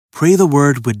Pray the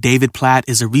Word with David Platt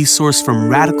is a resource from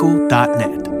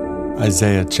radical.net.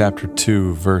 Isaiah chapter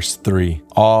 2, verse 3.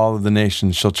 All of the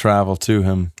nations shall travel to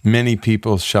him. Many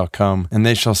peoples shall come, and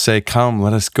they shall say, Come,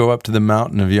 let us go up to the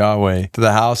mountain of Yahweh, to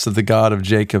the house of the God of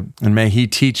Jacob, and may he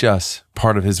teach us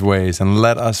part of his ways, and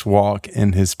let us walk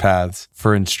in his paths.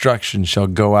 For instruction shall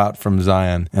go out from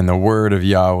Zion, and the word of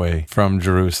Yahweh from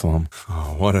Jerusalem.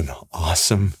 Oh, what an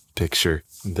awesome picture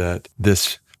that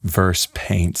this verse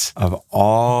paints of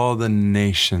all the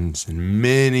nations and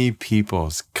many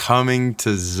peoples coming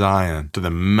to Zion, to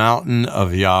the mountain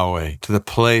of Yahweh, to the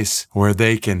place where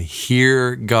they can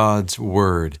hear God's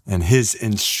word and his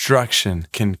instruction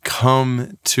can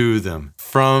come to them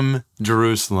from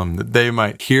Jerusalem, that they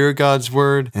might hear God's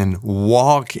word and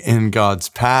walk in God's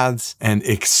paths and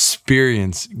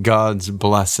experience God's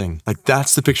blessing. Like,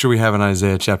 that's the picture we have in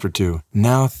Isaiah chapter 2.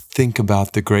 Now think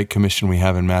about the great commission we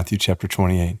have in Matthew chapter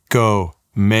 28. Go,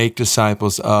 make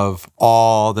disciples of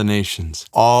all the nations,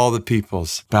 all the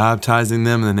peoples, baptizing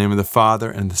them in the name of the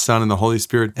Father and the Son and the Holy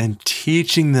Spirit, and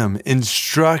teaching them,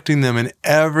 instructing them in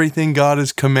everything God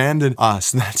has commanded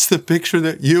us. That's the picture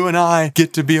that you and I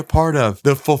get to be a part of.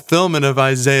 The fulfillment of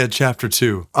Isaiah chapter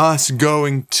 2. Us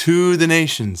going to the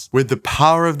nations with the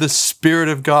power of the Spirit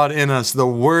of God in us, the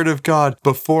Word of God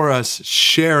before us,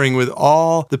 sharing with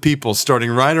all the people,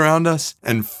 starting right around us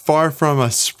and far from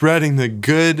us, spreading the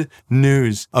good news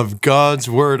of God's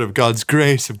word, of God's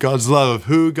grace, of God's love, of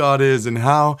who God is and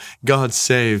how God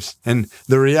saves. And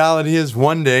the reality is,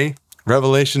 one day,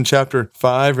 Revelation chapter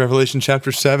 5, Revelation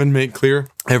chapter 7 make clear,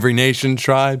 every nation,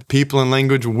 tribe, people, and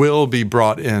language will be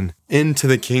brought into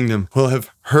the kingdom. We'll have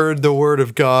heard the word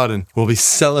of God and we'll be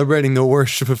celebrating the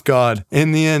worship of God.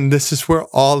 In the end, this is where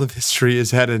all of history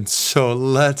is headed. So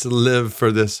let's live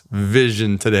for this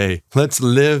vision today. Let's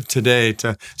live today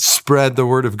to spread the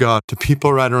word of God to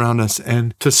people right around us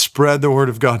and to spread the word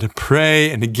of God, to pray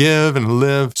and to give and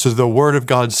live so the word of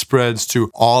God spreads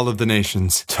to all of the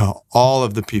nations, to all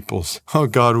of the peoples. Oh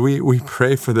God, we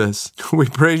pray for this. We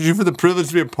praise you for the privilege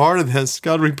to be a part of this.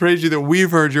 God, we praise you that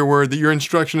we've heard your word, that your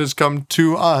instruction has come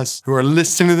to us who are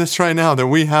listening to this right now, that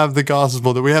we have the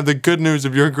gospel, that we have the good news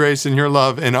of your grace and your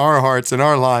love in our hearts and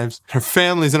our lives, our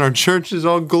families and our churches.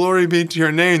 All glory be to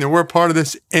your name, that we're part of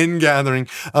this ingathering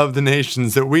of the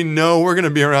nations, that we know we're going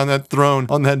to be around that throne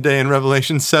on that day in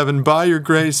Revelation 7 by your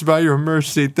grace, by your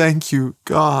mercy. Thank you,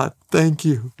 God. Thank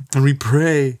you. And we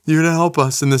pray you to help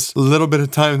us in this little bit of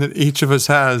time that each of us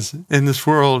has in this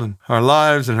world and our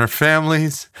lives and our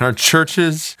families and our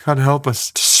churches. God, help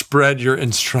us to spread your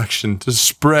instruction, to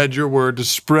spread your word, to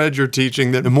spread your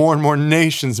teaching, that more and more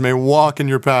nations may walk in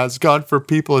your paths. God, for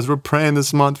people, as we're praying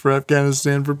this month for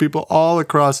Afghanistan, for people all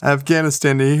across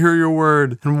Afghanistan to hear your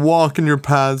word and walk in your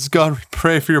paths. God, we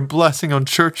pray for your blessing on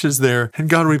churches there. And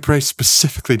God, we pray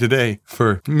specifically today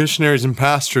for missionaries and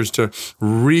pastors to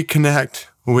reconnect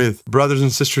with brothers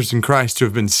and sisters in Christ who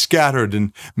have been scattered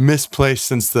and misplaced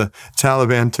since the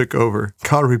Taliban took over.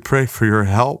 God, we pray for your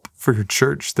help for your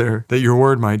church there, that your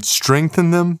word might strengthen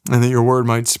them and that your word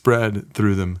might spread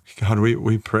through them. God,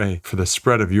 we pray for the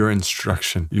spread of your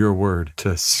instruction, your word,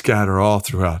 to scatter all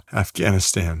throughout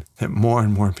Afghanistan, that more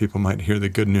and more people might hear the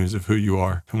good news of who you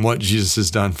are and what Jesus has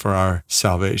done for our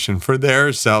salvation, for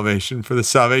their salvation, for the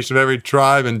salvation of every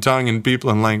tribe and tongue and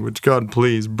people and language. God,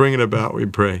 please bring it about, we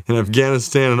pray, in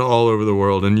Afghanistan and all over the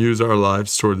world, and use our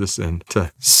lives toward this end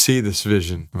to see this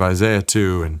vision of Isaiah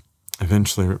 2 and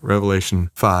eventually Revelation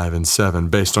 5 and 7,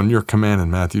 based on your command in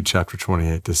Matthew chapter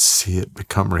 28, to see it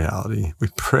become reality. We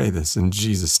pray this in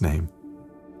Jesus' name.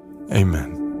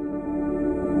 Amen.